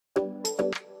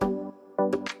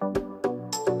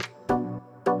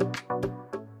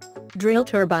Drill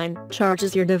turbine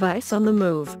charges your device on the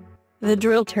move. The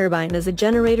drill turbine is a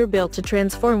generator built to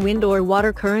transform wind or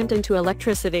water current into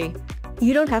electricity.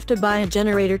 You don't have to buy a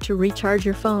generator to recharge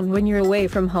your phone when you're away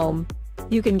from home.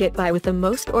 You can get by with the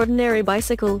most ordinary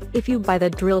bicycle if you buy the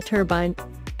drill turbine.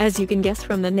 As you can guess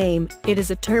from the name, it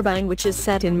is a turbine which is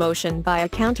set in motion by a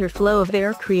counterflow of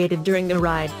air created during the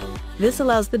ride. This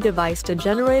allows the device to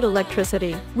generate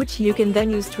electricity, which you can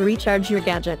then use to recharge your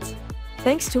gadgets.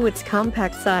 Thanks to its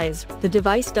compact size, the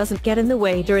device doesn't get in the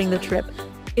way during the trip.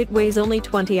 It weighs only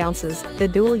 20 ounces. The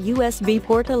dual USB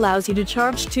port allows you to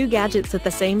charge two gadgets at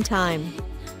the same time.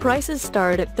 Prices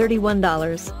start at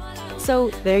 $31.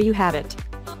 So, there you have it.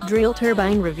 Drill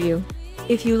turbine review.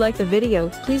 If you like the video,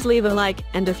 please leave a like,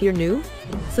 and if you're new,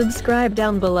 subscribe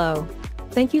down below.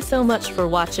 Thank you so much for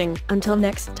watching. Until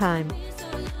next time.